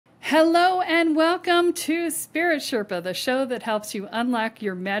Hello and welcome to Spirit Sherpa, the show that helps you unlock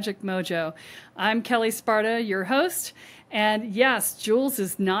your magic mojo. I'm Kelle Sparta, your host. And yes, Jules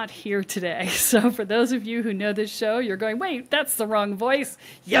is not here today. So for those of you who know this show, you're going, wait, that's the wrong voice.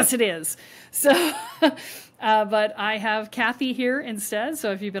 Yes, it is. So, but I have Kathy here instead.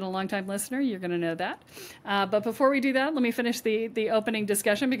 So if you've been a long-time listener, you're going to know that. But before we do that, let me finish the opening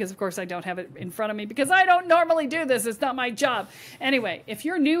discussion because, of course, I don't have it in front of me because I don't normally do this. It's not my job. Anyway, if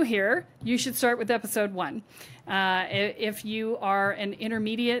you're new here, you should start with episode 1. If you are an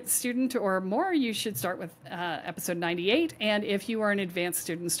intermediate student or more, you should start with episode 98. And if you are an advanced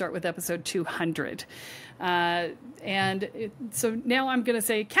student, start with episode 200. So now I'm going to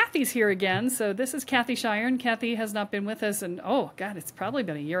say Kathy's here again. So this is Kathy Shiren. Kathy has not been with us. And oh, God, it's probably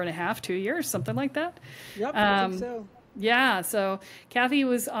been a year and a half, 2 years, something like that. Yep, I think so. Yeah, so Kathy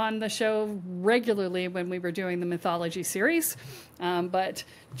was on the show regularly when we were doing the mythology series. But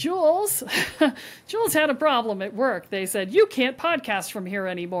Jules had a problem at work. They said, you can't podcast from here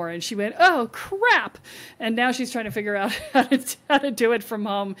anymore. And she went, oh, crap. And now she's trying to figure out how to do it from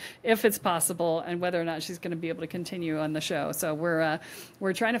home if it's possible and whether or not she's going to be able to continue on the show. So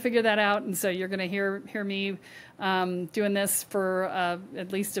we're trying to figure that out. And so you're going to hear me doing this for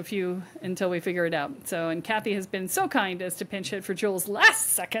at least a few until we figure it out. So, and Kathy has been so kind as to pinch hit for Jules last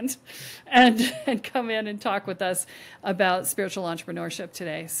second and come in and talk with us about spiritual entrepreneurship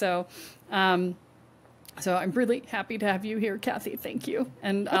today. So I'm really happy to have you here, Kathy. Thank you.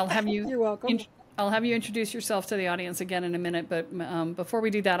 And I'll have you. You're welcome. I'll have you introduce yourself to the audience again in a minute. But before we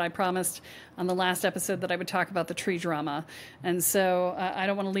do that, I promised on the last episode that I would talk about the tree drama. And so I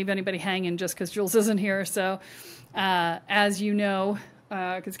don't want to leave anybody hanging just because Jules isn't here. So as you know,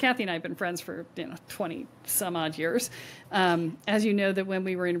 because Kathy and I have been friends for 20 some odd years. As you know, that when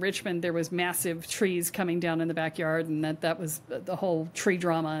we were in Richmond, there was massive trees coming down in the backyard, and that was the whole tree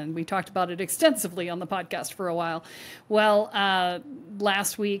drama. And we talked about it extensively on the podcast for a while. Well,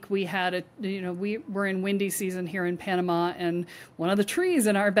 last week we had we were in windy season here in Panama, and one of the trees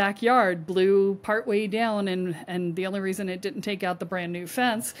in our backyard blew partway down, and the only reason it didn't take out the brand new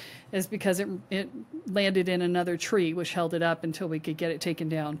fence is because it landed in another tree, which held it up until we could get it taken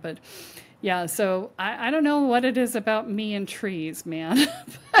down. But yeah, so I don't know what it is about me and trees, man.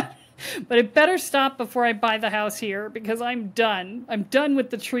 But it better stop before I buy the house here because I'm done. I'm done with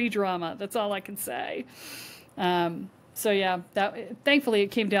the tree drama. That's all I can say. So yeah, thankfully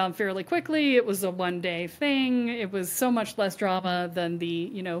it came down fairly quickly. It was a one-day thing. It was so much less drama than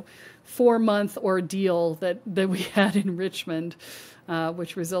the 4-month ordeal that we had in Richmond,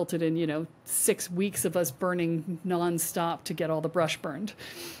 which resulted in 6 weeks of us burning nonstop to get all the brush burned.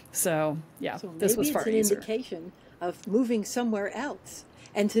 So yeah, so this was far easier. Maybe it's an indication of moving somewhere else.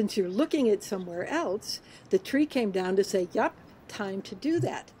 And since you're looking at somewhere else, the tree came down to say, "Yup, time to do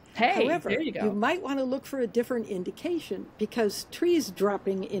that." Hey, however, there you go. You might want to look for a different indication because trees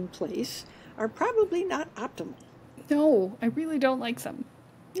dropping in place are probably not optimal. No, I really don't like them.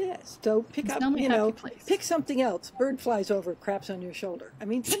 Yes, so pick something else. Bird flies over, craps on your shoulder. I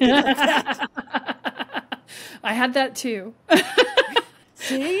mean, something like that. I had that too.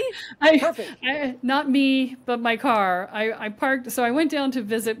 See? Perfect. Not me, but my car. I parked, so I went down to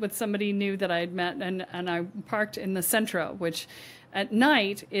visit with somebody new that I had met, and I parked in the Centro, which at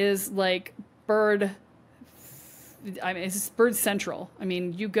night is like it's bird central. I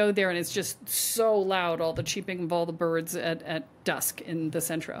mean, you go there and it's just so loud, all the cheeping of all the birds at dusk in the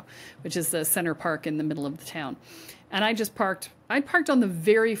Centro, which is the center park in the middle of the town. And I parked on the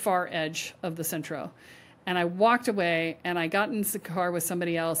very far edge of the Centro. And I walked away and I got into the car with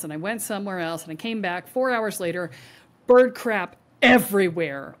somebody else and I went somewhere else and I came back 4 hours later, bird crap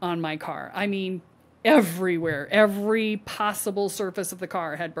everywhere on my car. I mean, everywhere. Every possible surface of the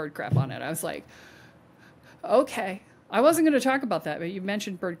car had bird crap on it. I was like, okay. I wasn't going to talk about that, but you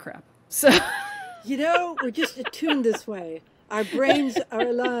mentioned bird crap. So, we're just attuned this way. Our brains are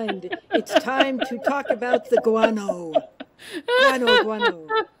aligned. It's time to talk about the guano. Guano.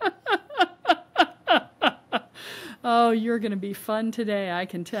 Oh, you're going to be fun today, I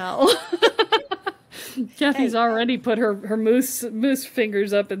can tell. Kathy's already put her moose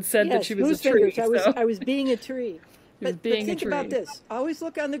fingers up and said that she was a tree. I was being a tree. But think about this. Always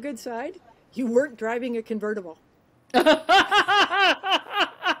look on the good side. You weren't driving a convertible.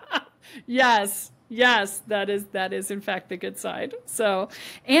 Yes, that is in fact the good side. So,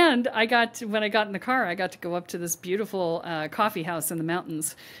 and when I got in the car, I got to go up to this beautiful coffee house in the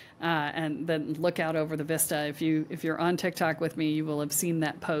mountains. And then look out over the vista. If you're on TikTok with me, you will have seen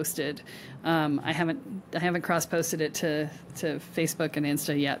that posted. I haven't cross-posted it to Facebook and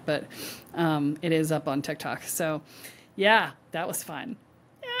Insta yet, but it is up on TikTok. So, yeah, that was fun.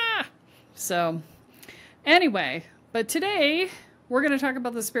 Yeah. So anyway, but today we're going to talk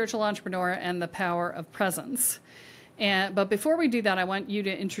about the spiritual entrepreneur and the power of presence. But before we do that, I want you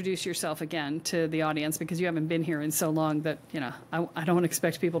to introduce yourself again to the audience, because you haven't been here in so long that, I don't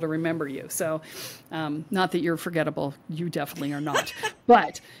expect people to remember you. So not that you're forgettable. You definitely are not.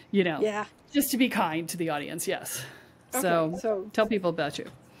 But, Yeah. just to be kind to the audience. Yes. Okay, So tell people about you.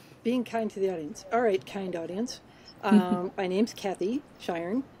 Being kind to the audience. All right, kind audience. My name's Kathy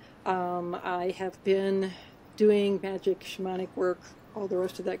Shiren. I have been doing magic, shamanic work, all the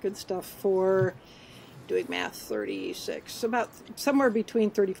rest of that good stuff for, doing math, 36, about somewhere between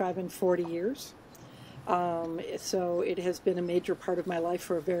 35 and 40 years. So it has been a major part of my life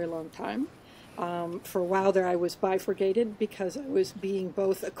for a very long time. For a while there, I was bifurcated because I was being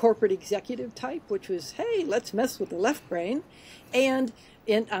both a corporate executive type, which was, hey, let's mess with the left brain, and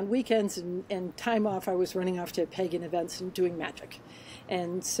on weekends and time off, I was running off to pagan events and doing magic.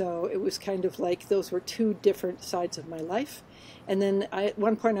 And so it was kind of like those were two different sides of my life. And then at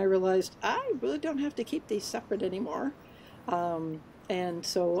one point I realized I really don't have to keep these separate anymore. And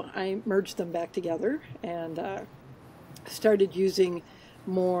so I merged them back together and started using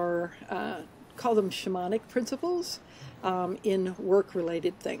more, call them shamanic principles, in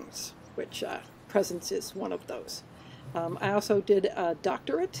work-related things, which presence is one of those. I also did a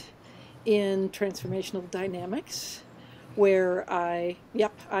doctorate in transformational dynamics, where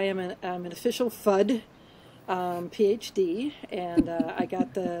I'm an official FUD PhD, and I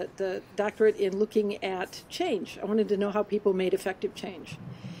got the doctorate in looking at change. I wanted to know how people made effective change.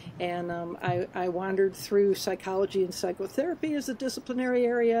 And I wandered through psychology and psychotherapy as a disciplinary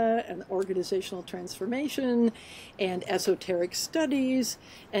area, and organizational transformation, and esoteric studies,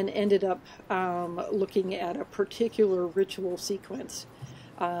 and ended up looking at a particular ritual sequence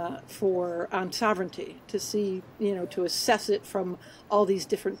on sovereignty, to see, to assess it from all these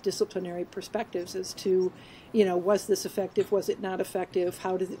different disciplinary perspectives as to, was this effective, was it not effective,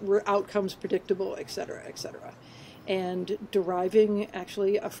 were outcomes predictable, et cetera, and deriving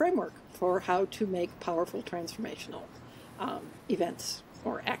actually a framework for how to make powerful transformational events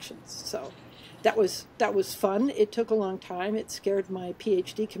or actions. So that was fun. It took a long time. It scared my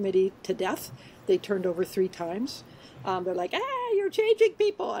PhD committee to death. They turned over 3 times. They're like, you're changing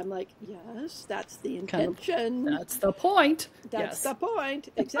people. I'm like, yes, that's the intention. That's the point. That's the point.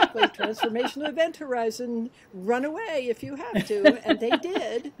 Exactly. Transformational event horizon. Run away if you have to. And they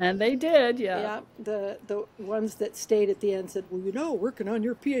did. And they did, yeah. Yeah. The ones that stayed at the end said, well, working on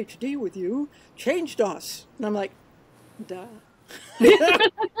your PhD with you changed us. And I'm like, duh.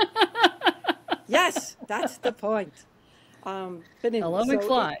 Yes, that's the point. Hello,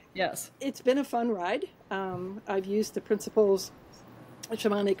 McFly. Yes. It's been a fun ride. I've used the principles,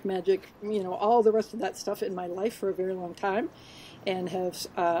 shamanic magic, all the rest of that stuff in my life for a very long time, and have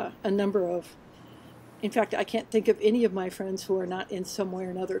a number of, in fact, I can't think of any of my friends who are not in some way or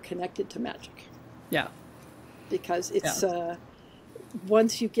another connected to magic. Yeah. Because it's,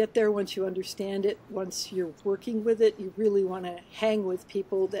 once you get there, once you understand it, once you're working with it, you really want to hang with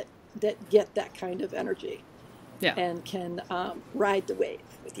people that get that kind of energy. Yeah. And can ride the wave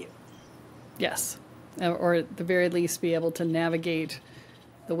with you. Yes. Or at the very least be able to navigate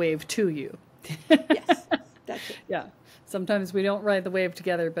the wave to you. Yes, that's it. Yeah. Sometimes we don't ride the wave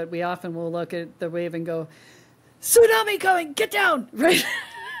together, but we often will look at the wave and go, tsunami coming, get down, right?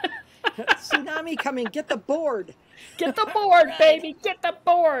 Tsunami coming, get the board. Get the board, baby, get the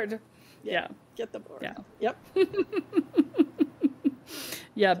board. Yeah. Get the board. Yeah. Yep.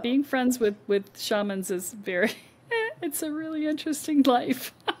 Yeah, being friends with shamans is it's a really interesting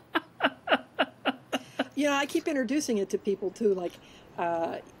life. I keep introducing it to people too. Like,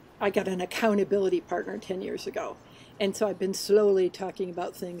 I got an accountability partner 10 years ago. And so I've been slowly talking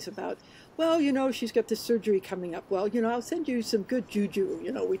about things about, well, she's got this surgery coming up. Well, I'll send you some good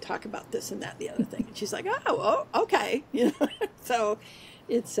juju. We talk about this and that, and the other thing. And she's like, oh, okay. So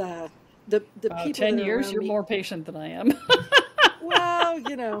it's the people 10 that are years, around you're me, more patient than I am.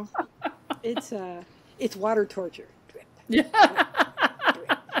 Well, it's water torture. Drip. Yeah.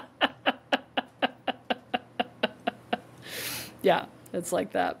 Drip. Yeah, it's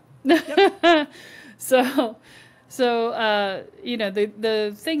like that. Yep. So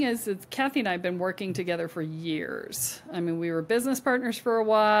the thing is that Kathy and I have been working together for years. I mean, we were business partners for a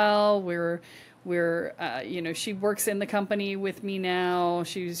while. She works in the company with me now.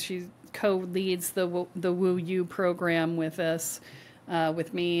 She co-leads the Woo You program with us,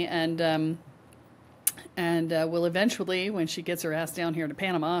 with me, and will eventually, when she gets her ass down here to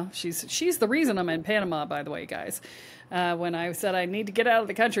Panama, she's the reason I'm in Panama, by the way, guys. When I said I need to get out of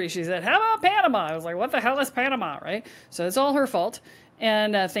the country, she said, "How about Panama?" I was like, "What the hell is Panama?" Right? So it's all her fault.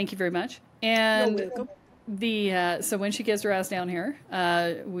 And thank you very much. And You're welcome. so when she gets her ass down here,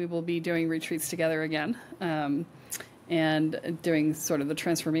 we will be doing retreats together again, and doing sort of the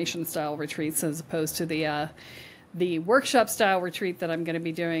transformation style retreats as opposed to the workshop style retreat that I'm going to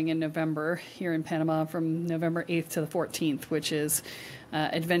be doing in November here in Panama from November 8th to the 14th, which is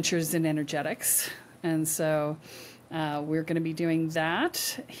Adventures in Energetics. And so we're going to be doing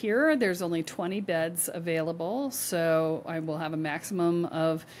that here. There's only 20 beds available, so I will have a maximum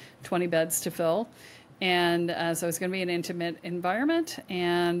of 20 beds to fill. And so it's going to be an intimate environment,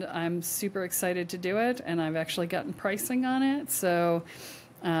 and I'm super excited to do it. And I've actually gotten pricing on it. So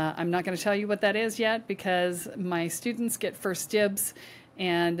I'm not going to tell you what that is yet because my students get first dibs,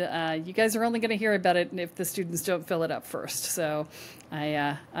 and you guys are only going to hear about it if the students don't fill it up first. So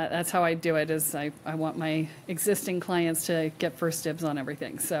that's how I do it, is I want my existing clients to get first dibs on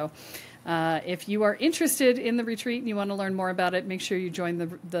everything. So if you are interested in the retreat and you want to learn more about it, make sure you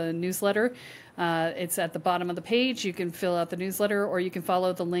join the newsletter. It's at the bottom of the page. You can fill out the newsletter, or you can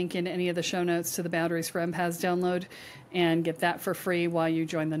follow the link in any of the show notes to the Boundaries for Empaths download and get that for free while you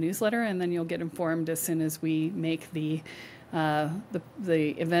join the newsletter. And then you'll get informed as soon as we make the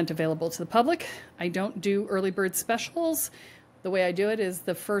event available to the public. I don't do early bird specials. The way I do it is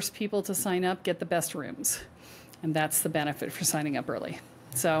the first people to sign up get the best rooms. And that's the benefit for signing up early.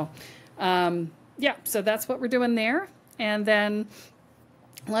 So, so that's what we're doing there. And then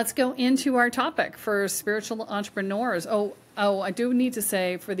let's go into our topic for spiritual entrepreneurs. Oh, I do need to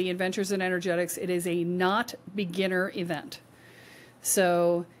say for the Adventures in Energetics, it is a not beginner event.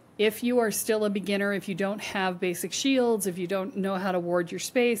 So if you are still a beginner, if you don't have basic shields, if you don't know how to ward your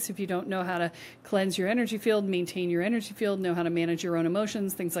space, if you don't know how to cleanse your energy field, maintain your energy field, know how to manage your own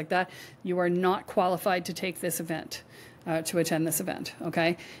emotions, things like that, you are not qualified to take this event. To attend this event,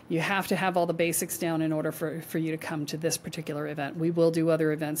 okay? You have to have all the basics down in order for you to come to this particular event. We will do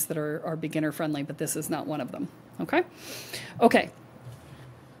other events that are beginner friendly, but this is not one of them, okay? Okay.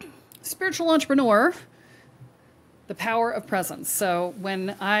 Spiritual entrepreneur, the power of presence. So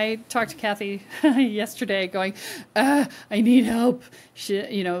when I talked to Kathy yesterday going, I need help.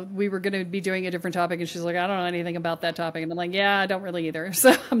 We were going to be doing a different topic, and she's like, I don't know anything about that topic. And I'm like, yeah, I don't really either.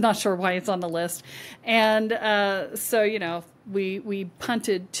 So I'm not sure why it's on the list. And we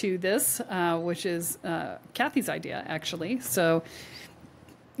punted to this, which is Kathy's idea, actually. So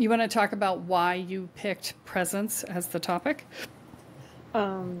you want to talk about why you picked presence as the topic?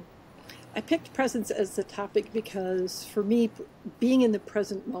 I picked presence as the topic because for me, being in the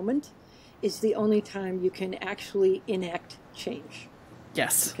present moment is the only time you can actually enact change.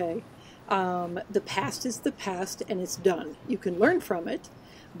 Yes. Okay. The past is the past and it's done. You can learn from it,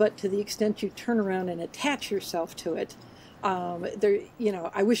 but to the extent you turn around and attach yourself to it,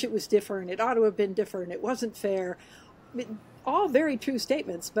 I wish it was different. It ought to have been different. It wasn't fair. All very true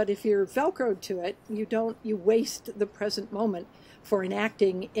statements, but if you're Velcroed to it, you waste the present moment for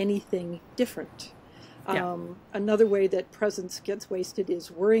enacting anything different. Yeah. Another way that presence gets wasted is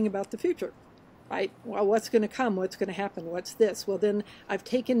worrying about the future, right? Well, what's going to come? What's going to happen? What's this? Well, then I've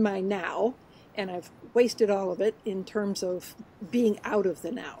taken my now and I've wasted all of it in terms of being out of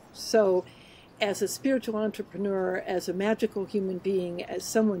the now. So as a spiritual entrepreneur, as a magical human being, as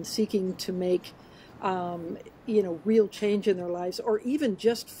someone seeking to make real change in their lives, or even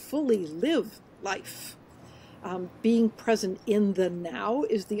just fully live life, being present in the now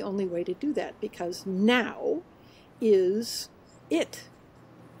is the only way to do that, because now is it.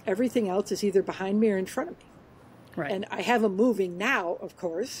 Everything else is either behind me or in front of me. Right. And I have a moving now, of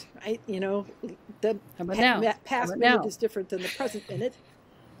course. Right? The past minute is different than the present minute.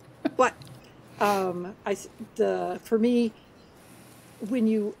 But for me, when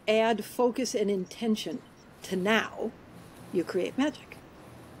you add focus and intention to now, you create magic.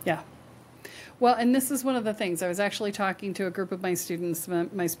 Yeah. Well, and this is one of the things. I was actually talking to a group of my students,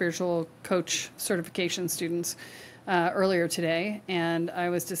 my spiritual coach certification students, earlier today, and I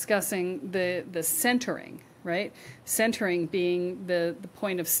was discussing the centering, right? Centering being the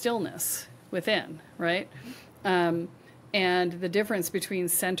point of stillness within, right? And the difference between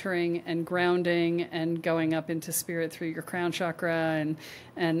centering and grounding and going up into spirit through your crown chakra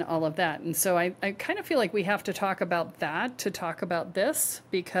and all of that. And so I kind of feel like we have to talk about that to talk about this,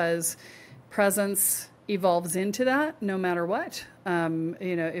 because presence evolves into that no matter what.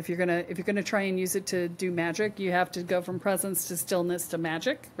 If you're gonna try and use it to do magic, you have to go from presence to stillness to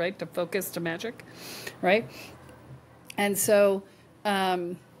magic, right? To focus to magic, right? And so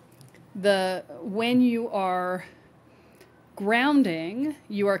when you are grounding,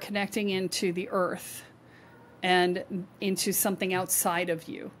 you are connecting into the earth, and into something outside of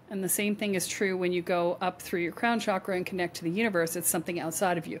you. And the same thing is true when you go up through your crown chakra and connect to the universe. It's something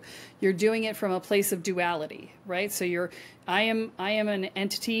outside of you. You're doing it from a place of duality, right? So I am an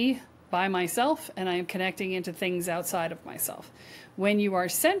entity by myself, and I am connecting into things outside of myself. When you are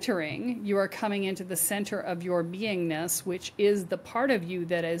centering, you are coming into the center of your beingness, which is the part of you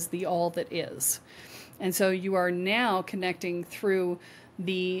that is the all that is. And so you are now connecting through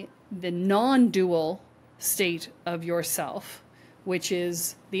the non-dual state of yourself, which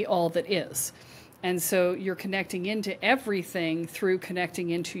is the all that is. And so you're connecting into everything through connecting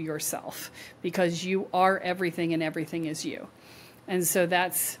into yourself, because you are everything and everything is you. And so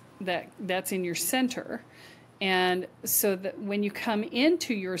that's in your center. And so that when you come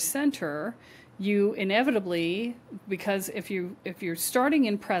into your center, you inevitably, because if you're starting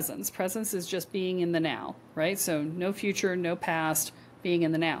in presence is just being in the now, right? So no future, no past, being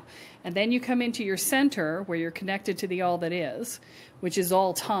in the now. And then you come into your center where you're connected to the all that is, which is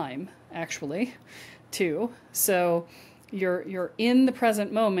all time, actually, too. So you're in the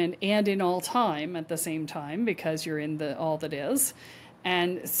present moment and in all time at the same time, because you're in the all that is.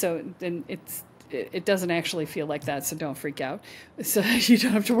 And so then it doesn't actually feel like that, so don't freak out. So you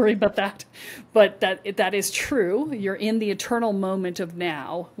don't have to worry about that. But that is true. You're in the eternal moment of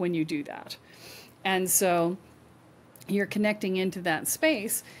now when you do that. And so you're connecting into that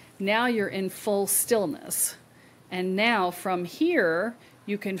space. Now you're in full stillness. And now from here,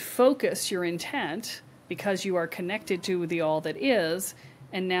 you can focus your intent because you are connected to the all that is.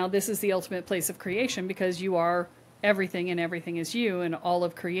 And now this is the ultimate place of creation, because you are everything and everything is you, and all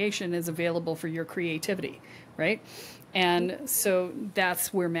of creation is available for your creativity, right? And so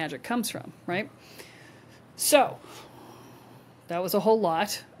that's where magic comes from, right? So that was a whole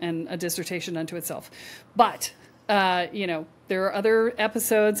lot and a dissertation unto itself. But, there are other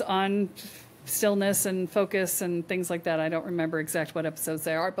episodes on stillness and focus and things like that. I don't remember exactly what episodes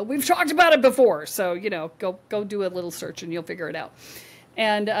they are, but we've talked about it before. So, go do a little search and you'll figure it out.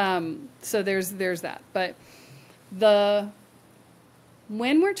 And so there's that. But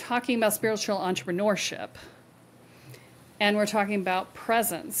when we're talking about spiritual entrepreneurship, and we're talking about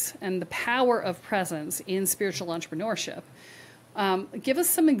presence and the power of presence in spiritual entrepreneurship, give us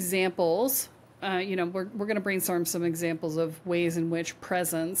some examples. We're going to brainstorm some examples of ways in which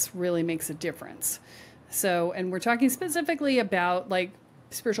presence really makes a difference. So, and we're talking specifically about like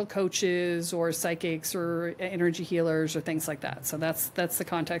spiritual coaches or psychics or energy healers or things like that. So that's the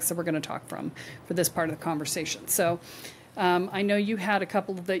context that we're going to talk from for this part of the conversation. So I know you had a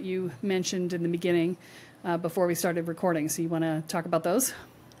couple that you mentioned in the beginning before we started recording. So you want to talk about those?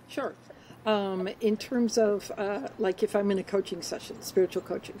 Sure. In terms of like if I'm in a coaching session, spiritual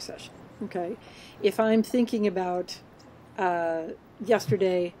coaching session, okay, if I'm thinking about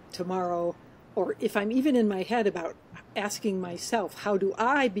yesterday, tomorrow, or if I'm even in my head about asking myself, how do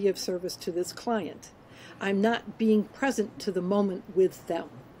I be of service to this client? I'm not being present to the moment with them.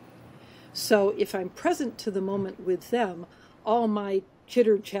 So if I'm present to the moment with them, all my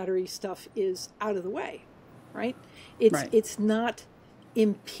chitter-chattery stuff is out of the way, right? It's not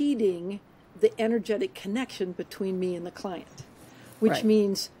impeding the energetic connection between me and the client, which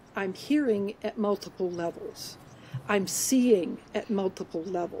means I'm hearing at multiple levels. I'm seeing at multiple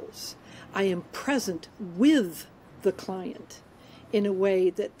levels. I am present with the client in a way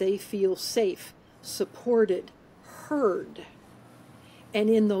that they feel safe, supported, heard. And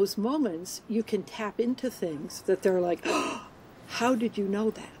in those moments, you can tap into things that they're like, oh, how did you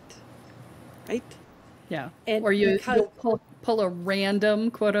know that? Right? Yeah. And or you'll pull a random,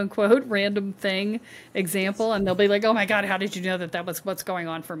 quote unquote, random thing example, and they'll be like, oh my God, how did you know that was what's going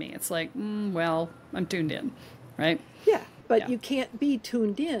on for me? It's like, well, I'm tuned in, right? Yeah, but you can't be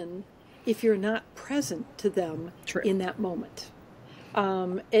tuned in if you're not present to them in that moment.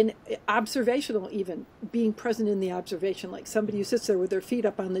 And observational, even being present in the observation, like somebody who sits there with their feet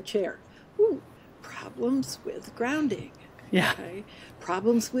up on the chair. Ooh, problems with grounding. Yeah. Okay?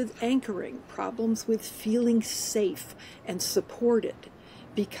 Problems with anchoring, problems with feeling safe and supported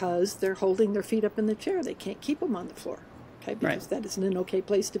because they're holding their feet up in the chair. They can't keep them on the floor, okay? Because that isn't an okay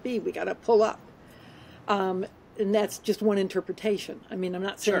place to be. We got to pull up. And that's just one interpretation. I mean, I'm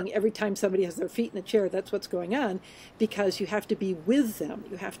not saying every time somebody has their feet in the chair, that's what's going on, because you have to be with them.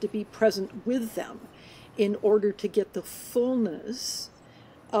 You have to be present with them in order to get the fullness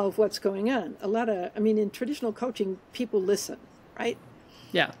of what's going on. In traditional coaching, people listen, right?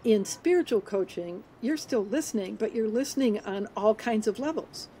 Yeah. In spiritual coaching, you're still listening, but you're listening on all kinds of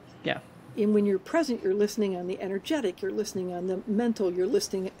levels. Yeah. And when you're present, you're listening on the energetic, you're listening on the mental, you're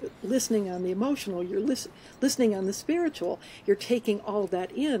listening on the emotional, you're listening on the spiritual. You're taking all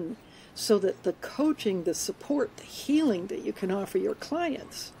that in so that the coaching, the support, the healing that you can offer your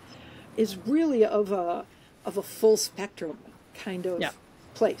clients is really of a full spectrum kind of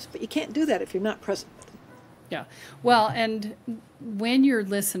place. But you can't do that if you're not present with them. Yeah. Well, and when you're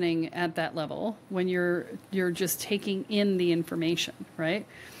listening at that level, when you're just taking in the information, right?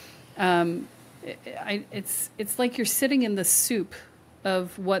 It's like you're sitting in the soup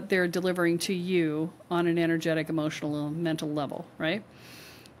of what they're delivering to you on an energetic, emotional, and mental level, right?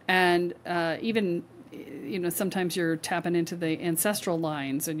 And even, sometimes you're tapping into the ancestral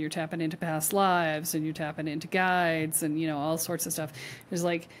lines, and you're tapping into past lives, and you're tapping into guides, and, all sorts of stuff.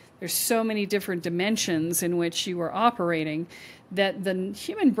 There's so many different dimensions in which you are operating that the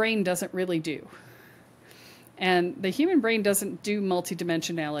human brain doesn't really do. And the human brain doesn't do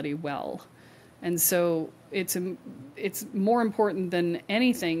multidimensionality well. And so it's more important than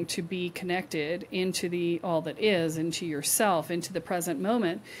anything to be connected into the all that is, into yourself, into the present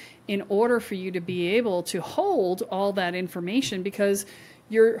moment, in order for you to be able to hold all that information, because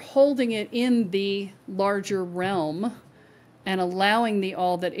you're holding it in the larger realm and allowing the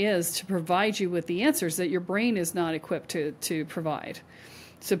all that is to provide you with the answers that your brain is not equipped to provide.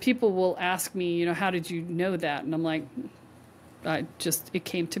 So people will ask me, how did you know that? And I'm like, it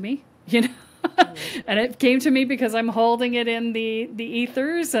came to me, And it came to me because I'm holding it in the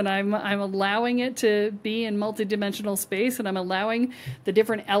ethers, and I'm allowing it to be in multidimensional space, and I'm allowing the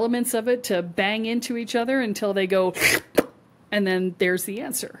different elements of it to bang into each other until they go, and then there's the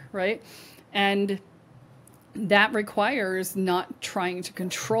answer, right? And that requires not trying to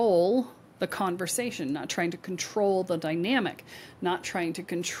control the conversation, not trying to control the dynamic, not trying to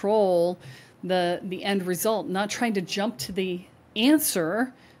control the end result, not trying to jump to the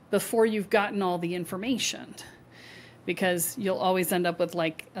answer before you've gotten all the information, because you'll always end up with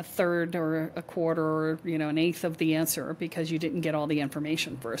like a third or a quarter or an eighth of the answer, because you didn't get all the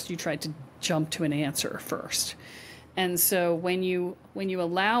information first. You tried to jump to an answer first. And so when you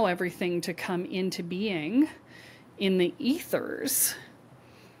allow everything to come into being in the ethers,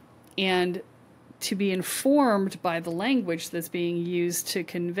 and to be informed by the language that's being used to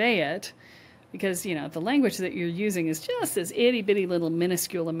convey it, because, the language that you're using is just this itty bitty little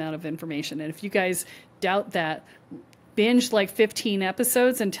minuscule amount of information. And if you guys doubt that, binge like 15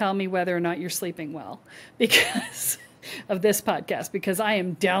 episodes and tell me whether or not you're sleeping well because of this podcast, because I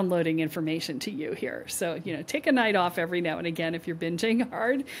am downloading information to you here. So, take a night off every now and again if you're binging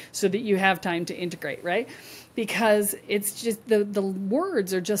hard, so that you have time to integrate, right? Because it's just the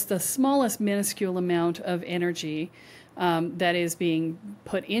words are just the smallest minuscule amount of energy that is being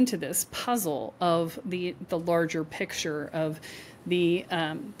put into this puzzle of the larger picture of the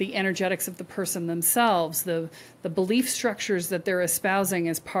energetics of the person themselves, the belief structures that they're espousing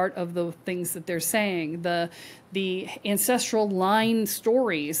as part of the things that they're saying, the ancestral line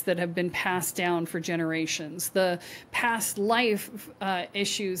stories that have been passed down for generations, the past life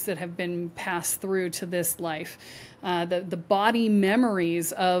issues that have been passed through to this life, the body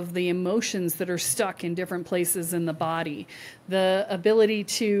memories of the emotions that are stuck in different places in the body, the ability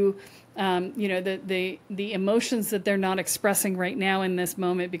to the emotions that they're not expressing right now in this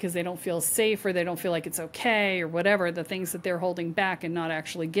moment because they don't feel safe, or they don't feel like it's okay, or whatever, the things that they're holding back and not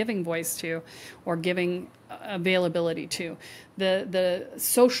actually giving voice to or giving availability to, the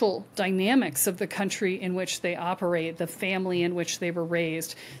social dynamics of the country in which they operate, the family in which they were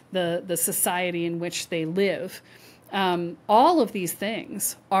raised, the society in which they live. All of these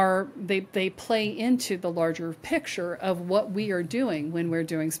things they play into the larger picture of what we are doing when we're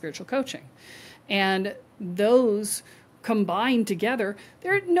doing spiritual coaching. And those combined together,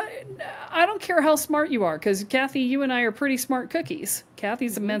 I don't care how smart you are, because Kathy, you and I are pretty smart cookies.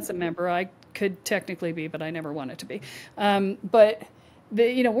 Kathy's a Mensa member. I could technically be, but I never wanted to be. But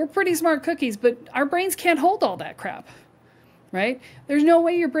we're pretty smart cookies, but our brains can't hold all that crap. Right? There's no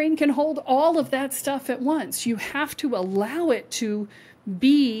way your brain can hold all of that stuff at once. You have to allow it to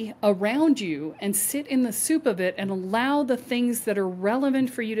be around you and sit in the soup of it, and allow the things that are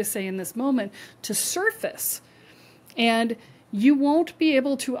relevant for you to say in this moment to surface. And you won't be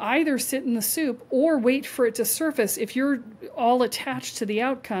able to either sit in the soup or wait for it to surface if you're all attached to the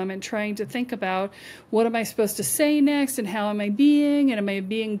outcome and trying to think about, what am I supposed to say next, and how am I being, and am I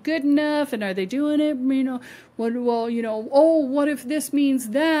being good enough, and are they doing it, what if this means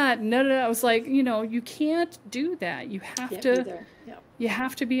that? I was like, you can't do that. You have you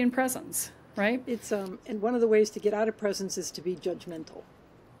have to be in presence, right? It's and one of the ways to get out of presence is to be judgmental.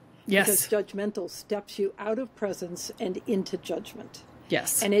 Yes. Because judgmental steps you out of presence and into judgment.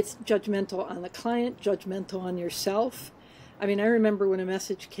 Yes. And it's judgmental on the client, judgmental on yourself. I mean, I remember when a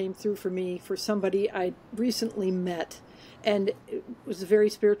message came through for me for somebody I recently met, and it was a very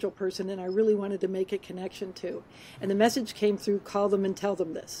spiritual person, and I really wanted to make a connection to. And the message came through, call them and tell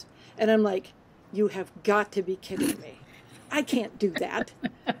them this. And I'm like, you have got to be kidding me. I can't do that.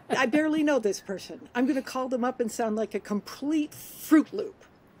 I barely know this person. I'm going to call them up and sound like a complete Fruit Loop.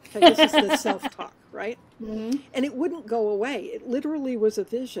 Okay, this is the self-talk, right? Mm-hmm. And it wouldn't go away. It literally was a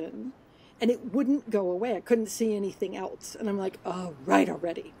vision, and it wouldn't go away. I couldn't see anything else. And I'm like, oh, right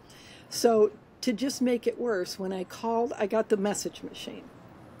already. So to just make it worse, when I called, I got the message machine.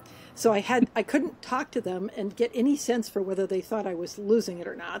 So I couldn't talk to them and get any sense for whether they thought I was losing it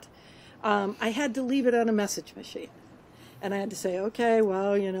or not. I had to leave it on a message machine. And I had to say, okay,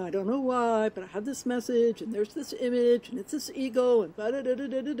 well, I don't know why, but I have this message, and there's this image, and it's this ego, and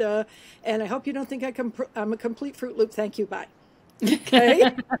da-da-da-da-da-da. And I hope you don't think I'm a complete Fruit Loop. Thank you, bye. Okay?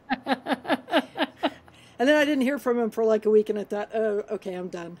 And then I didn't hear from him for like a week, and I thought, oh, okay, I'm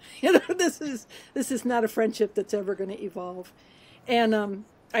done. This is not a friendship that's ever going to evolve. And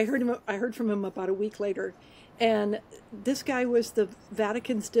I heard from him about a week later, and this guy was the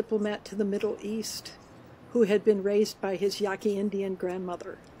Vatican's diplomat to the Middle East, who had been raised by his Yaqui Indian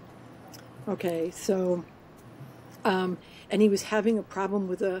grandmother. Okay, so, and he was having a problem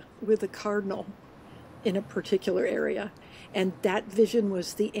with a cardinal in a particular area, and that vision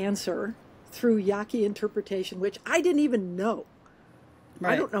was the answer through Yaqui interpretation, which I didn't even know.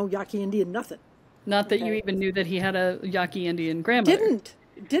 Right. I don't know Yaqui Indian nothing. Not that you even knew that he had a Yaqui Indian grandmother.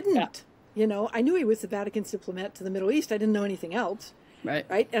 Didn't. Yeah. I knew he was the Vatican's diplomat to the Middle East. I didn't know anything else. Right.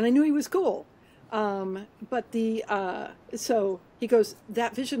 And I knew he was cool. But so he goes,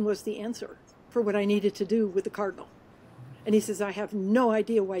 that vision was the answer for what I needed to do with the cardinal. And he says, I have no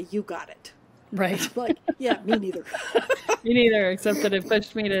idea why you got it. Right. I'm like, yeah, me neither. Me neither, except that it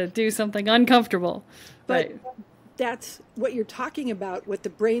pushed me to do something uncomfortable. But right. That's what you're talking about, what the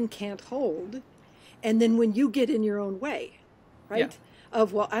brain can't hold. And then when you get in your own way, right? Yeah.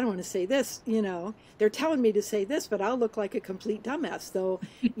 Of, well, I don't want to say this, they're telling me to say this, but I'll look like a complete dumbass, though,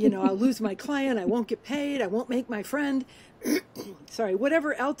 I'll lose my client, I won't get paid, I won't make my friend, sorry,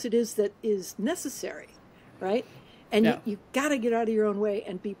 whatever else it is that is necessary, right? And you got to get out of your own way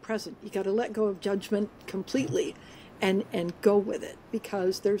and be present. You got to let go of judgment completely and go with it,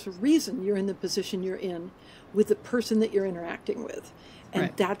 because there's a reason you're in the position you're in with the person that you're interacting with.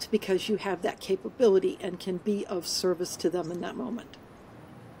 And that's because you have that capability and can be of service to them in that moment.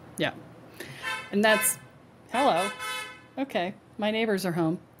 Yeah. And that's, hello. Okay. My neighbors are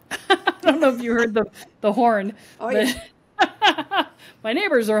home. I don't know if you heard the horn. Oh, but yeah. My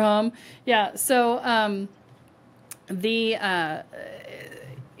neighbors are home. Yeah. So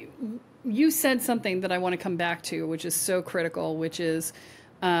you said something that I want to come back to, which is so critical, which is,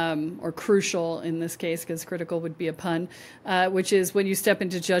 or crucial in this case, because critical would be a pun, which is when you step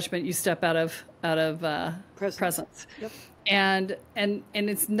into judgment, you step out of presence. Yep. And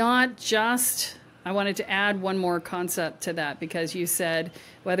it's not just, I wanted to add one more concept to that, because you said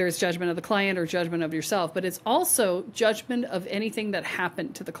whether it's judgment of the client or judgment of yourself, but it's also judgment of anything that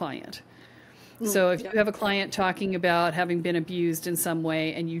happened to the client. So if you have a client talking about having been abused in some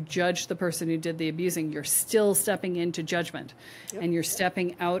way and you judge the person who did the abusing, you're still stepping into judgment. Yep. And you're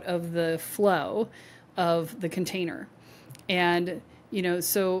stepping out of the flow of the container. And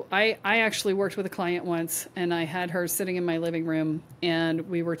so I actually worked with a client once, and I had her sitting in my living room, and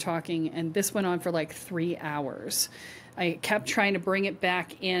we were talking, and this went on for like 3 hours. I kept trying to bring it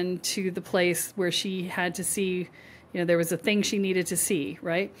back into the place where she had to see, there was a thing she needed to see,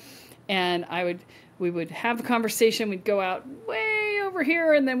 right? And we would have a conversation, we'd go out way over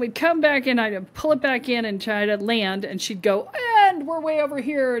here, and then we'd come back in, I'd pull it back in and try to land, and she'd go, and we're way over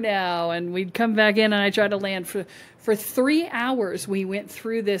here now, and we'd come back in, and I tried to land. For 3 hours, we went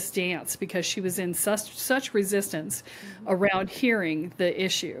through this dance because she was in such resistance around hearing the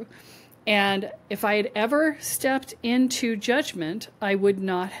issue. And if I had ever stepped into judgment, I would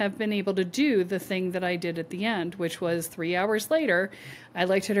not have been able to do the thing that I did at the end, which was 3 hours later, I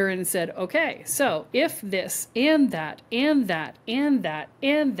looked at her and said, okay, so if this and that and that and that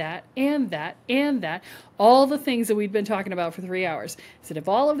and that and that and that, all the things that we'd been talking about for 3 hours, I said, if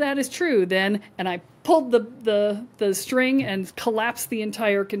all of that is true, then, and I pulled the string and collapsed the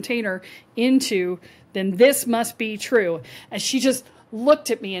entire container into, then this must be true. And she just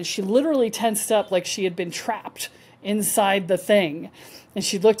looked at me, and she literally tensed up like she had been trapped inside the thing. And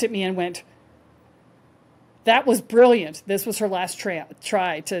she looked at me and went, that was brilliant. This was her last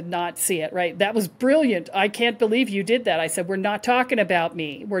try to not see it, right? That was brilliant. I can't believe you did that. I said, we're not talking about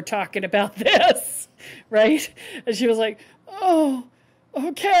me. We're talking about this, right? And she was like, oh,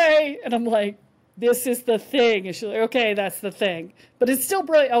 okay. And I'm like, this is the thing. And she's like, okay, that's the thing. But it's still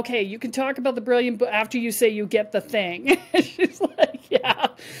brilliant. Okay, you can talk about the brilliant, but after you say you get the thing. And she's like, yeah,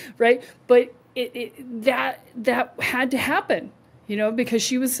 right. But that had to happen, because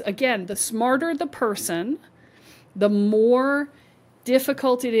she was, again, the smarter the person, the more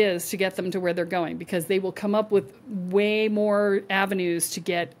difficult it is to get them to where they're going, because they will come up with way more avenues to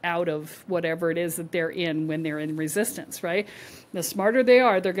get out of whatever it is that they're in when they're in resistance, right? The smarter they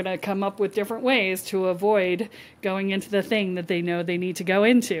are, they're going to come up with different ways to avoid going into the thing that they know they need to go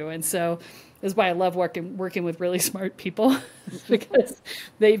into. And so this is why I love working with really smart people, because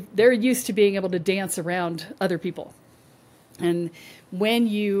they're used to being able to dance around other people. And when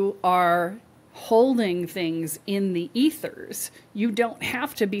you are holding things in the ethers, you don't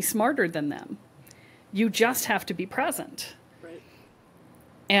have to be smarter than them. You just have to be present. Right.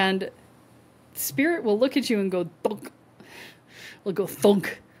 And spirit will look at you and go thunk. Will go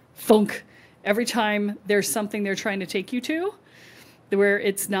thunk, thunk. Every time there's something they're trying to take you to where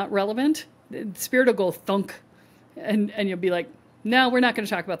it's not relevant, spirit will go thunk. And you'll be like, no, we're not going to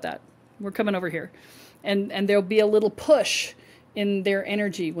talk about that. We're coming over here. And there'll be a little push in their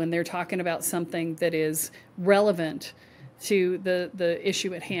energy when they're talking about something that is relevant to the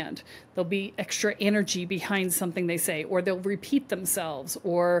issue at hand. There'll be extra energy behind something they say, or they'll repeat themselves,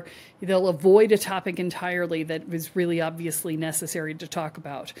 or they'll avoid a topic entirely that was really obviously necessary to talk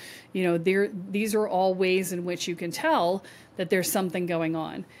about. These are all ways in which you can tell that there's something going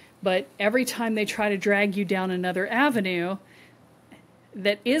on. But every time they try to drag you down another avenue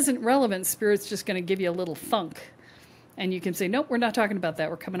that isn't relevant, spirit's just going to give you a little thunk. And you can say, nope, we're not talking about that.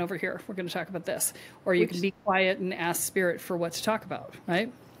 We're coming over here. We're going to talk about this. Or you can be quiet and ask spirit for what to talk about,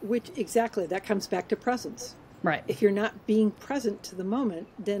 right? Exactly, that comes back to presence. Right. If you're not being present to the moment,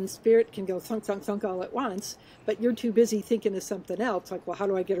 then spirit can go thunk, thunk, thunk all at once, but you're too busy thinking of something else, like, well, how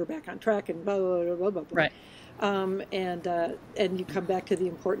do I get her back on track, and blah, blah, blah, blah, blah. Right. And you come back to the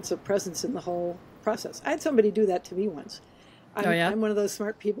importance of presence in the whole process. I had somebody do that to me once. I'm one of those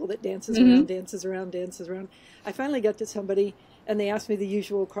smart people that dances around, dances around, dances around. I finally got to somebody, and they asked me the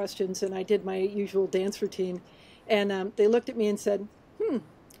usual questions, and I did my usual dance routine. And they looked at me and said,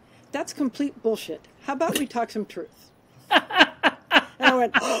 that's complete bullshit. How about we talk some truth? And I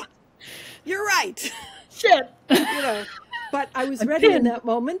went, oh, you're right. Shit. But I was ready in that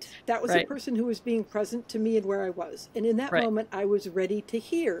moment. That was a person who was being present to me and where I was. And in that moment, I was ready to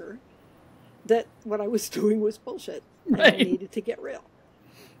hear that what I was doing was bullshit. And I needed to get real.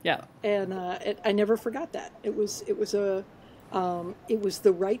 Yeah. And I never forgot that. It was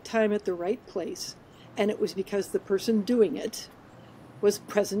the right time at the right place, and it was because the person doing it was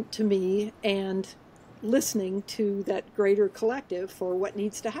present to me and listening to that greater collective for what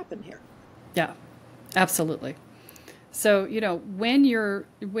needs to happen here. Yeah, absolutely. So, when you're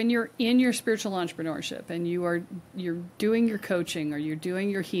in your spiritual entrepreneurship and you're doing your coaching, or you're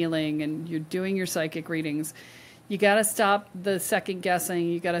doing your healing, and you're doing your psychic readings, you got to stop the second guessing.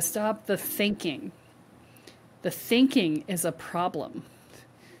 You got to stop the thinking. The thinking is a problem,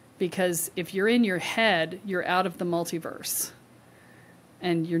 because if you're in your head, you're out of the multiverse,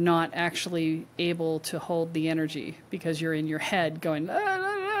 and you're not actually able to hold the energy because you're in your head going,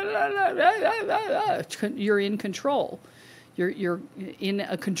 you're in control. You're in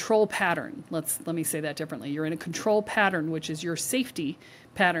a control pattern. Let me say that differently. You're in a control pattern, which is your safety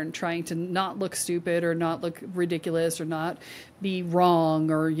pattern, trying to not look stupid or not look ridiculous or not be wrong,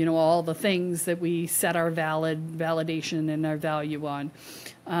 or all the things that we set our validation and our value on.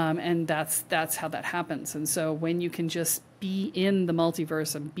 And that's how that happens. And so when you can just be in the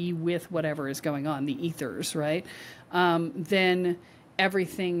multiverse and be with whatever is going on, the ethers, right? Then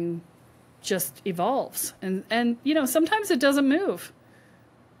everything just evolves. And sometimes it doesn't move.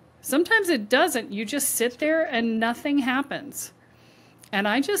 Sometimes it doesn't. You just sit there and nothing happens. And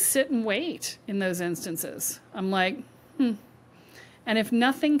I just sit and wait in those instances. I'm like, And if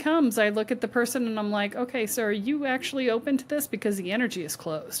nothing comes, I look at the person and I'm like, okay, so are you actually open to this? Because the energy is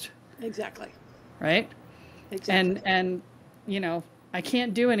closed. Exactly. Right? Exactly. And I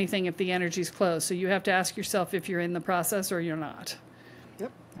can't do anything if the energy's closed. So you have to ask yourself if you're in the process or you're not.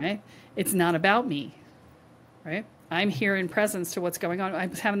 Yep. Right? It's not about me. Right? I'm here in presence to what's going on. I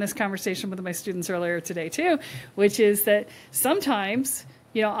was having this conversation with my students earlier today too, which is that sometimes,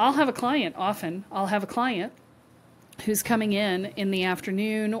 I'll have a client who's coming in the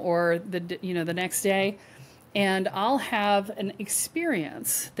afternoon or the next day, and I'll have an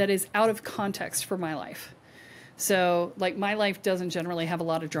experience that is out of context for my life. So like my life doesn't generally have a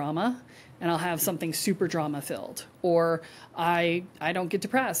lot of drama, and I'll have something super drama filled, or I don't get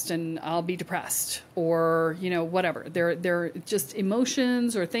depressed and I'll be depressed, or, you know, whatever. They're just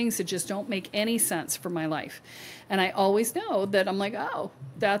emotions or things that just don't make any sense for my life. And I always know that I'm like, oh,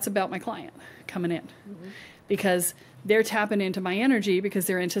 that's about my client coming in, because they're tapping into my energy because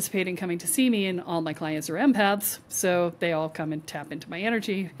they're anticipating coming to see me, and all my clients are empaths. So they all come and tap into my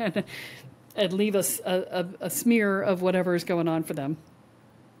energy and leave us a smear of whatever is going on for them.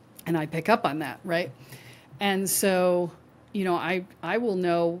 And I pick up on that, right? And so, you know, I will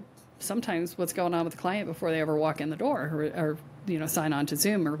know sometimes what's going on with the client before they ever walk in the door, or you know, sign on to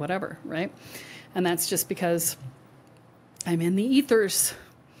Zoom or whatever, right? And that's just because I'm in the ethers,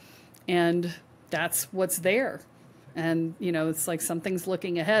 and that's what's there. And, you know, it's like something's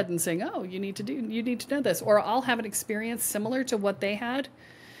looking ahead and saying, oh, you need to know this. Or I'll have an experience similar to what they had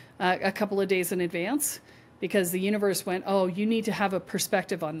a couple of days in advance, because the universe went, oh, you need to have a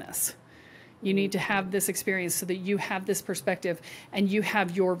perspective on this. You need to have this experience so that you have this perspective and you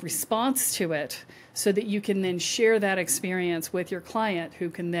have your response to it, so that you can then share that experience with your client, who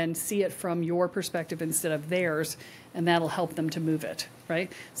can then see it from your perspective instead of theirs, and that'll help them to move it,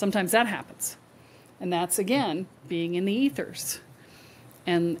 right? Sometimes that happens. And that's, again, being in the ethers.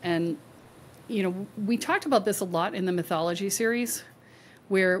 And you know, we talked about this a lot in the mythology series,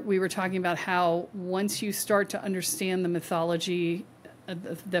 where we were talking about how once you start to understand the mythology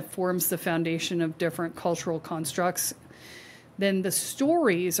that forms the foundation of different cultural constructs, then the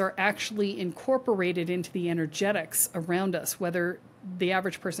stories are actually incorporated into the energetics around us, whether the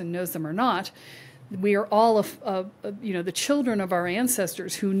average person knows them or not. We are all, you know, the children of our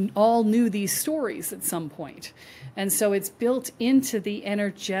ancestors who all knew these stories at some point. And so it's built into the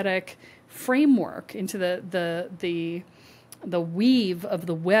energetic framework, into the weave of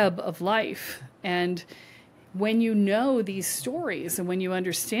the web of life. And when you know these stories and when you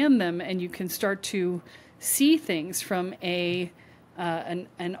understand them, and you can start to see things from an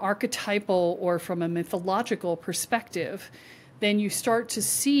archetypal or from a mythological perspective, then you start to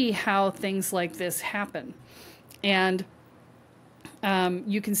see how things like this happen. And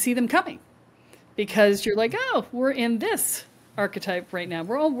you can see them coming, because you're like, oh, we're in this archetype right now.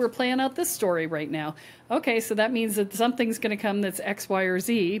 We're playing out this story right now. Okay, so that means that something's going to come that's X, Y, or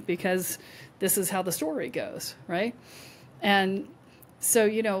Z, because this is how the story goes, right? And so,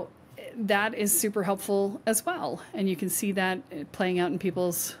 you know, that is super helpful as well. And you can see that playing out in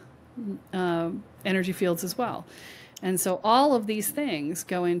people's energy fields as well. And so all of these things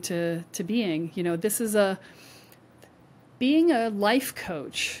go into being. You know, being a life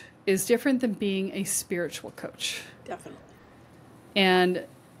coach is different than being a spiritual coach. Definitely. And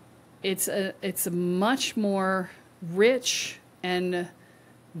it's a much more rich and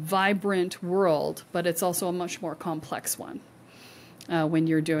vibrant world, but it's also a much more complex one when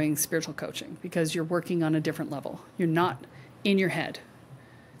you're doing spiritual coaching, because you're working on a different level. You're not in your head.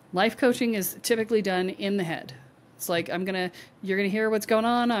 Life coaching is typically done in the head. It's like, you're going to hear what's going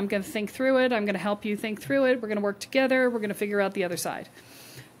on. I'm going to think through it. I'm going to help you think through it. We're going to work together. We're going to figure out the other side.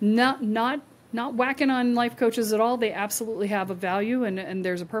 Not whacking on life coaches at all. They absolutely have a value, and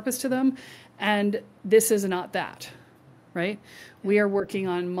there's a purpose to them. And this is not that, right? We are working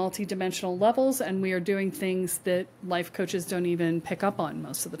on multi-dimensional levels, and we are doing things that life coaches don't even pick up on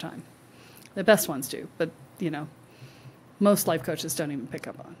most of the time. The best ones do, but, you know, most life coaches don't even pick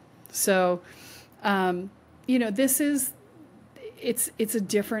up on. So, you know, it's a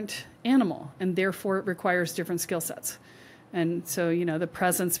different animal, and therefore it requires different skill sets. And so, you know, the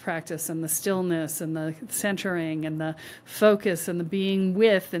presence practice and the stillness and the centering and the focus and the being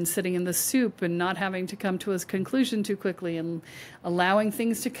with and sitting in the soup and not having to come to a conclusion too quickly, and allowing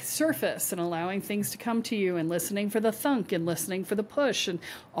things to surface and allowing things to come to you, and listening for the thunk and listening for the push. And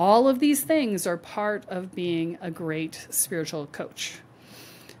all of these things are part of being a great spiritual coach,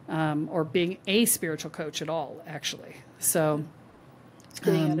 or being a spiritual coach at all, actually. So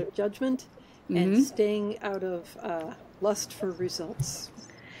staying out of judgment and staying out of lust for results.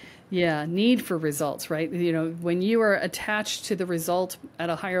 Yeah, need for results, right? You know, when you are attached to the result at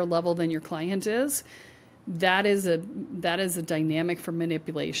a higher level than your client is, that is a dynamic for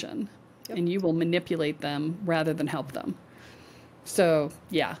manipulation. Yep. And you will manipulate them rather than help them. So,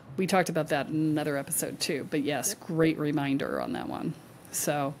 yeah, we talked about that in another episode too. But yes, yep. Great reminder on that one.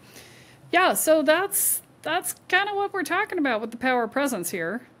 So, yeah, so that's kind of what we're talking about with the power of presence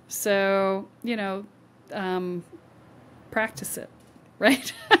here. So, you know, practice it,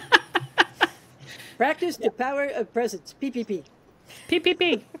 right? Practice the power of presence. PPP.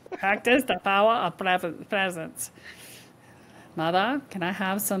 PPP. Practice the power of presence. Mother, can I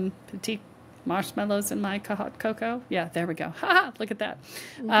have some petite marshmallows in my hot cocoa. Yeah, there we go. Ha! Look at that.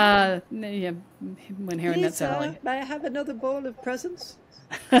 Yeah, when Harry met Please, Sally. may I have another bowl of presents?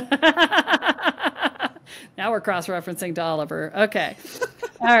 Now we're cross-referencing to Oliver. Okay.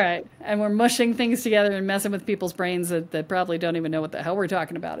 All right. And we're mushing things together and messing with people's brains that probably don't even know what the hell we're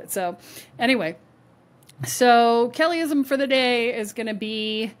talking about it. So anyway, so Kellyism for the day is going to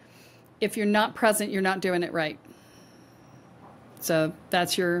be, if you're not present, you're not doing it right. So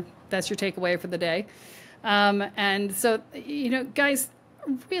that's your takeaway for the day. And so, guys,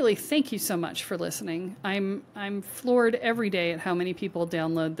 really, thank you so much for listening. I'm floored every day at how many people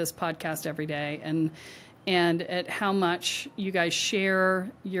download this podcast every day, and at how much you guys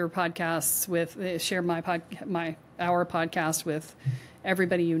share your podcasts share our podcast with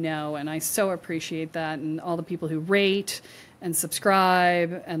everybody you know, and I so appreciate that, and all the people who rate and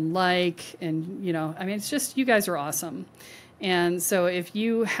subscribe and and it's just, you guys are awesome. And so if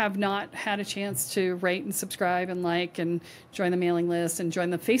you have not had a chance to rate and subscribe and and join the mailing list and join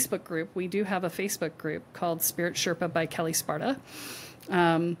the Facebook group, we do have a Facebook group called Spirit Sherpa by Kelle Sparta.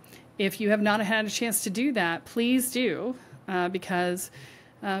 If you have not had a chance to do that, please do, because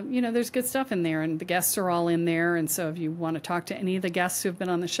there's good stuff in there, and the guests are all in there. And so if you want to talk to any of the guests who have been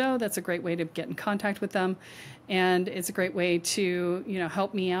on the show, that's a great way to get in contact with them. And it's a great way to,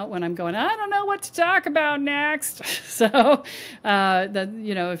 help me out when I'm going, I don't know what to talk about next. So,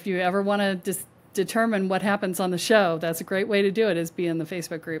 if you ever want to determine what happens on the show, that's a great way to do it, is be in the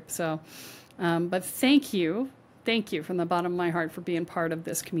Facebook group. So, but thank you from the bottom of my heart for being part of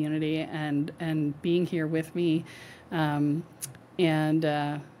this community and being here with me.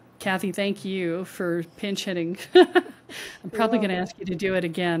 Kathy, thank you for pinch hitting. I'm probably going to ask you to do it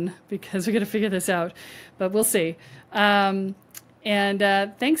again, because we're going to figure this out, but we'll see. Thanks,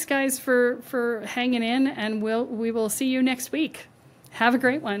 guys, for hanging in, and we will see you next week. Have a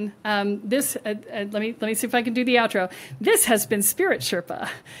great one. Let me see if I can do the outro. This has been Spirit Sherpa.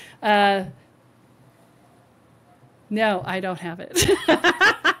 No, I don't have it.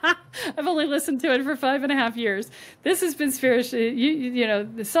 I've only listened to it for 5.5 years. This has been Spirit.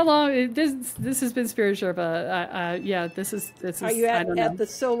 So long. This has been Spirit Sherpa. This is. Are you at the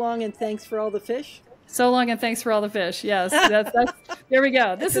so long and thanks for all the fish? So long and thanks for all the fish. Yes, that's there we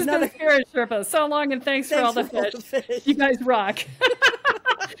go. This has been Spirit Sherpa. So long and thanks for all the fish. You guys rock.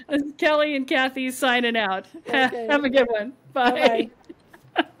 This is Kelle and Kathy signing out. Okay. Have a good one. Bye.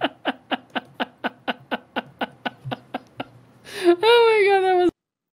 Oh my God, that was